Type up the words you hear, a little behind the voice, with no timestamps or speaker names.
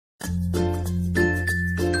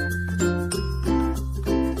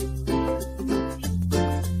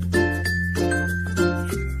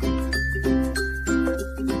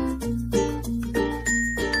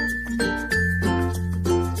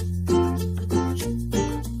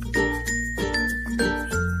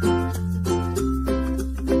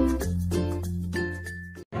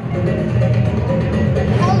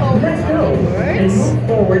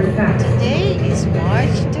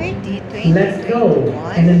Let's go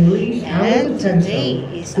and 2021, unleash our and today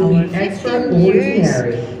potential is to our be 15 years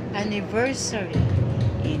extraordinary. anniversary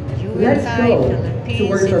in Let's Yuenthai, go Philippines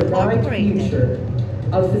towards a bright Incorporated. future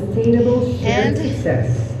of sustainable shared And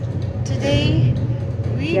success. today,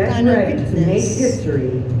 we Get gonna ready to make witness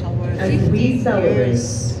history our as we 15 celebrate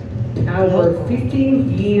years our logo.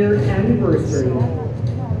 15th year So, anniversary.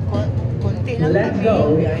 konti lang Let kami.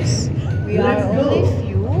 go. We are Let's only go.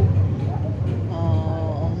 few.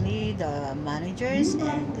 Only the managers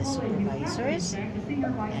and the supervisors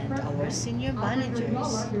and our senior managers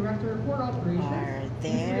are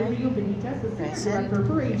there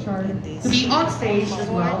present in To this be on stage as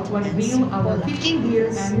well short to and unveil simple our 15th year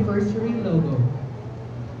activities. anniversary logo.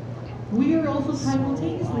 We are also So,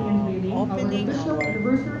 simultaneously unveiling our opening official our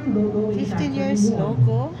anniversary logo in 15 Factory years 1.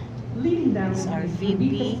 logo Leading them is our is Ruby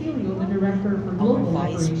VP, Castillo, the Director for our Global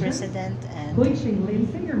Vice Operations, President, and Hui Lin,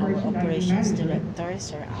 Senior our Merchandising Operations Manager, Director,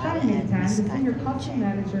 Sir Al Shai and Tan, Miss the Senior Kathleen Costing Chen.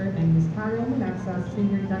 Manager, and Ms. Carol Manaxa,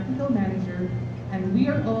 Senior Technical Manager, and we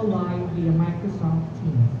are all live via Microsoft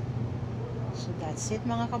Teams. So that's it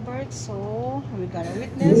mga kabirds. So we're gonna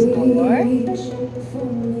witness our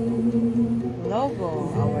logo,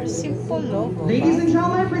 our simple logo. Ladies and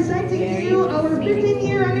gentlemen, presenting to you our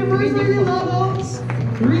 15-year anniversary logo.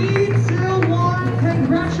 3, 2, 1,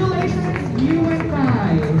 congratulations,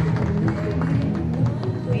 Yuenthai.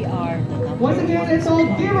 We are the number Once again, let's all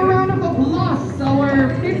give a round of applause to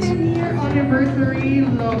our 15-year anniversary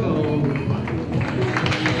logo.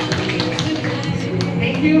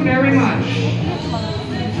 Thank you very much.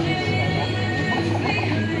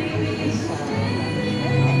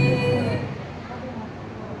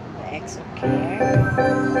 The EXO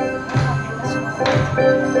Care.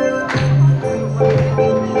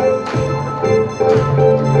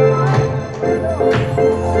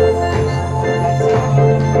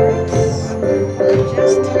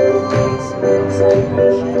 Just today's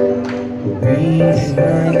celebration. Breathe as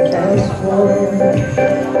one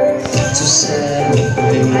to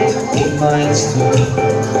celebrate a milestone.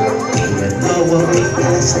 Let go of the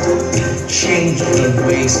past, change the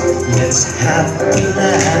ways, let's have a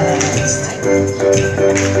blast.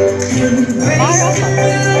 Embrace the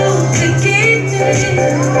new beginning,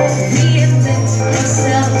 reinvent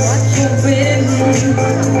ourselves for winning.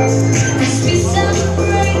 As we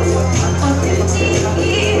celebrate our 15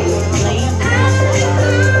 years anniversary.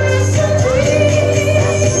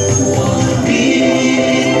 One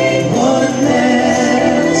big, one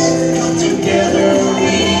less, together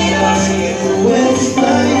we are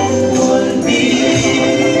Yuenthai. One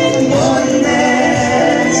big, one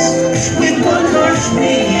less, with one heart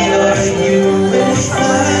we are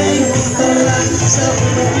Yuenthai.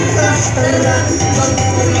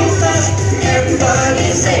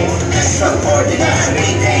 Everybody say extraordinary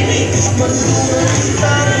daily. Let's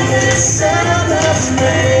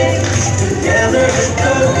celebrate. Together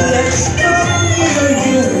let's go.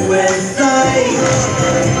 You and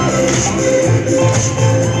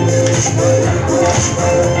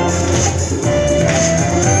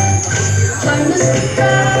Harness the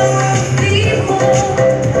power of people.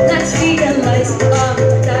 Let's realize our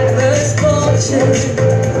diverse culture.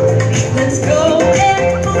 Let's go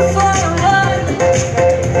and move forward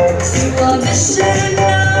to our vision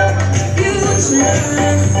of future.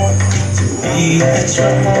 To be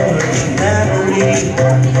extraordinary,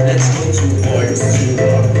 let's go towards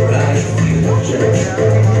our bright future.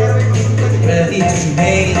 Ready to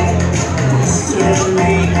make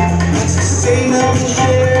history, sustainable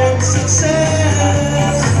shared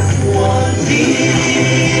success. One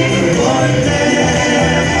big, one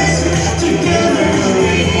less, together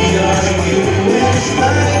we are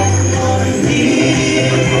Yuenthai. One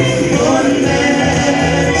big, one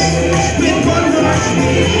less, with one heart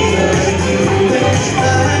we are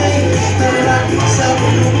Yuenthai.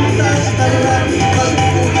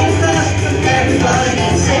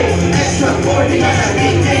 Everybody say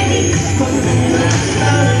extraordinary daily.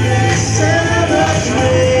 Let's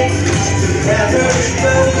celebrate. Together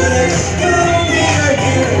let's go. We are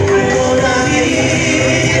Yuenthai.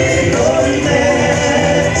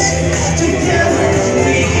 Together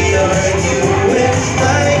we are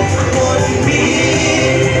Yuenthai. One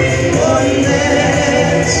big, one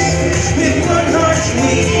less. With one heart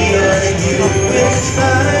we are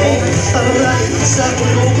Yuenthai.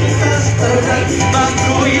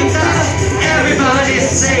 Everybody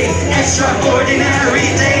say extraordinary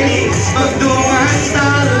daily. Magduwasta,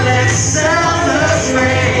 let's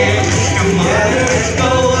celebrate. Together let's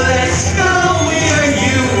go, let's go. We are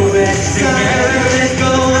Yuenthai. Together let's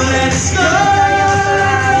go, let's go.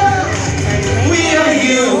 We are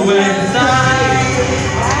Yuenthai.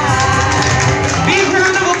 Big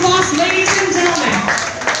round of applause, ladies.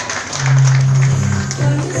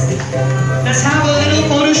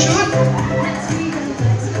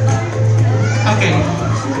 Okay.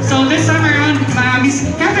 So this time around, Miss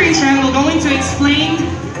Catherine Chan will going to explain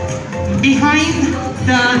behind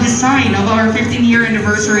the design of our 15-year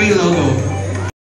anniversary logo.